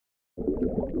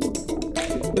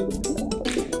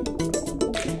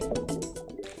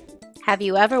Have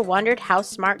you ever wondered how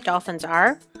smart dolphins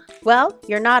are? Well,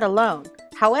 you're not alone.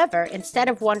 However, instead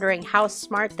of wondering how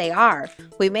smart they are,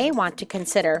 we may want to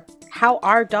consider, how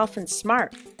are dolphins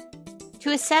smart?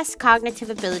 To assess cognitive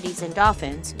abilities in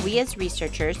dolphins, we as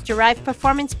researchers derive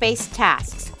performance-based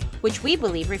tasks, which we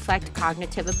believe reflect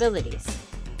cognitive abilities.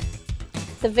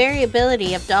 The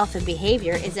variability of dolphin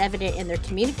behavior is evident in their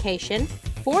communication,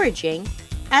 foraging,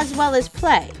 as well as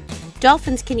play.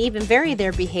 Dolphins can even vary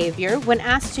their behavior when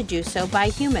asked to do so by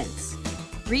humans.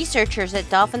 Researchers at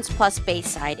Dolphins Plus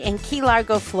Bayside in Key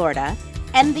Largo, Florida,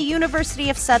 and the University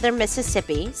of Southern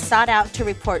Mississippi sought out to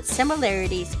report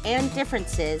similarities and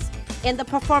differences in the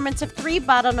performance of 3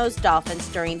 bottlenose dolphins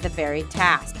during the varied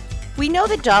task. We know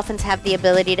that dolphins have the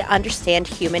ability to understand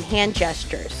human hand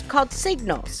gestures, called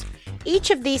signals. Each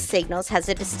of these signals has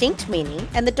a distinct meaning,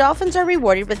 and the dolphins are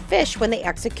rewarded with fish when they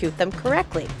execute them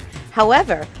correctly.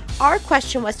 However, our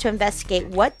question was to investigate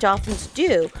what dolphins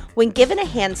do when given a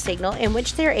hand signal in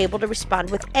which they are able to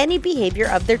respond with any behavior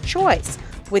of their choice,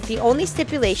 with the only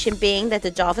stipulation being that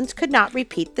the dolphins could not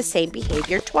repeat the same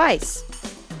behavior twice.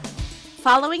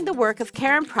 Following the work of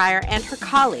Karen Pryor and her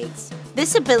colleagues,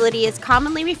 this ability is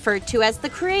commonly referred to as the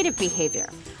creative behavior,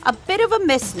 a bit of a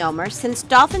misnomer since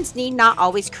dolphins need not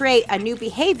always create a new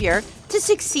behavior to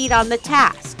succeed on the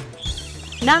task.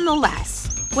 Nonetheless,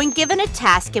 when given a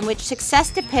task in which success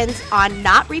depends on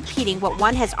not repeating what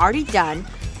one has already done,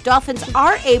 dolphins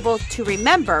are able to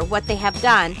remember what they have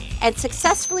done and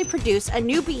successfully produce a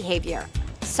new behavior,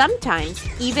 sometimes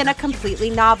even a completely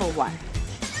novel one.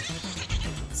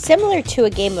 Similar to a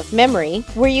game of memory,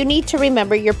 where you need to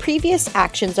remember your previous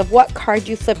actions of what card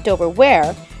you flipped over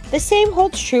where, the same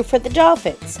holds true for the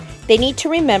dolphins. They need to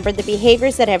remember the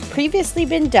behaviors that have previously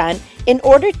been done in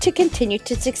order to continue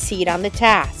to succeed on the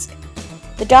task.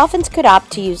 The dolphins could opt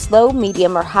to use low,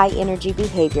 medium, or high energy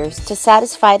behaviors to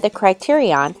satisfy the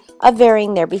criterion of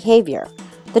varying their behavior.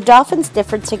 The dolphins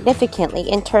differed significantly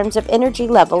in terms of energy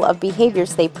level of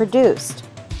behaviors they produced.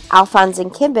 Alphonse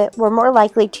and Kimbit were more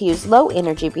likely to use low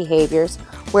energy behaviors,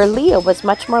 where Leo was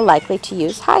much more likely to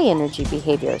use high energy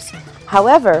behaviors.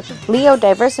 However, Leo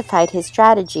diversified his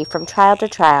strategy from trial to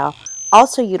trial,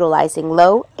 also utilizing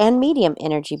low and medium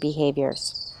energy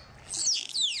behaviors.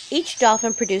 Each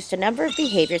dolphin produced a number of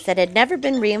behaviors that had never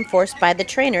been reinforced by the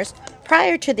trainers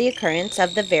prior to the occurrence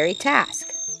of the very task.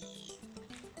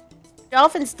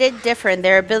 Dolphins did differ in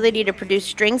their ability to produce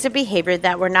strings of behavior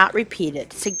that were not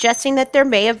repeated, suggesting that there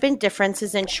may have been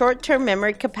differences in short-term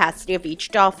memory capacity of each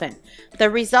dolphin. The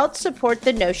results support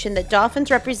the notion that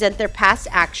dolphins represent their past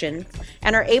actions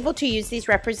and are able to use these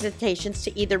representations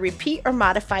to either repeat or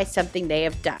modify something they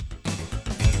have done.